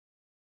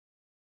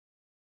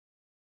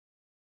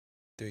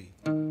3.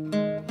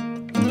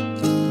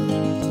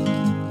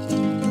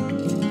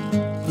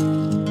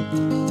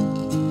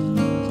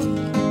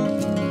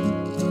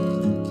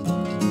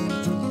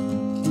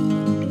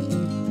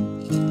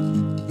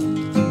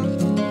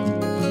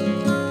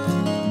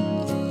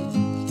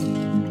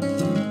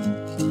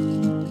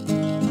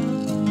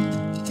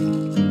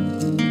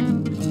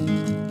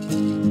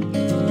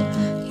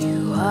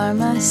 You are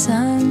my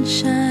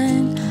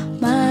sunshine,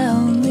 my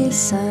only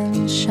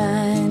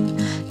sunshine.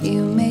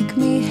 You make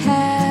me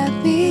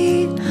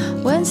happy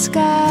when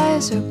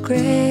skies are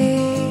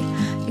gray.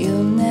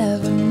 You'll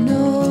never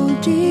know,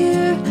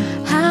 dear,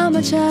 how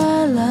much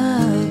I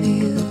love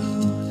you.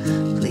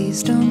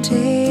 Please don't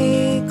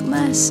take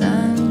my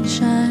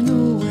sunshine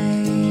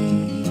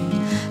away.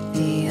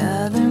 The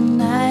other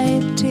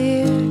night,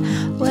 dear,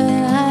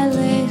 when I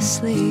lay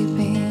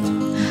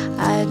sleeping,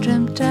 I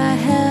dreamt I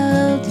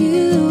held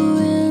you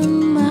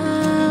in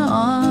my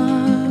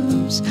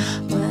arms.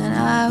 When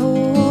I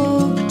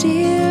awoke,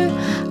 dear,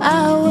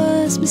 I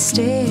was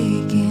mistaken.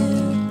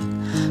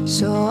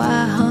 So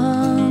I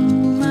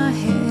hung my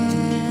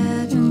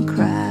head and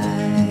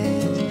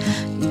cried.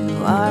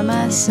 You are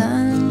my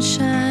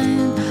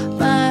sunshine,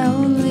 my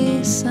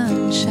only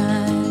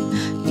sunshine.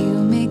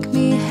 You make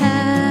me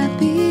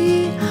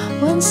happy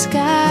when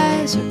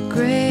skies are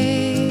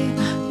gray.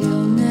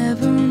 You'll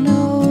never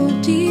know,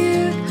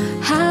 dear,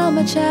 how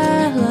much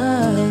I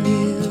love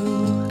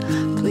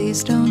you.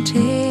 Please don't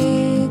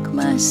take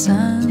my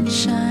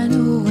sunshine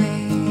away.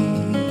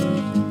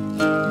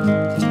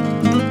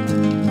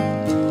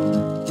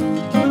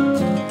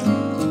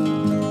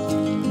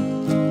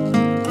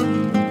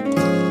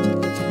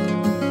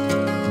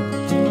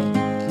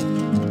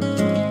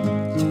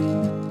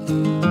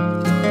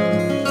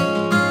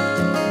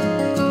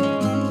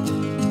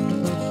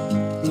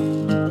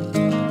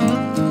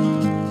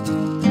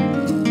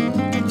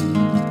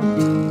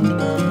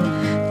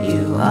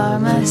 You are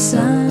my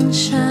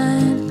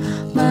sunshine,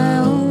 my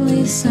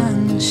only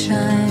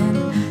sunshine.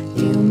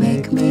 You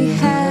make me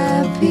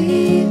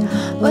happy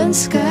when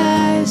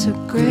skies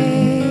are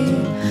gray.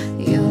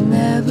 You'll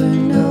never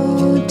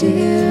know,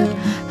 dear,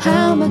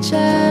 how much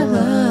I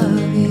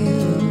love you.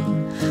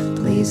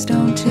 Please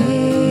don't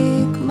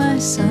take my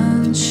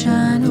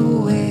sunshine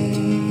away.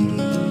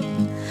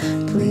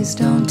 Please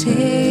don't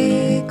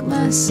take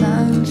my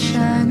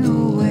sunshine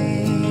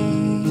away.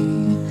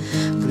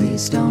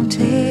 Please don't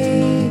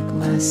take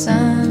my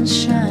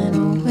sunshine away.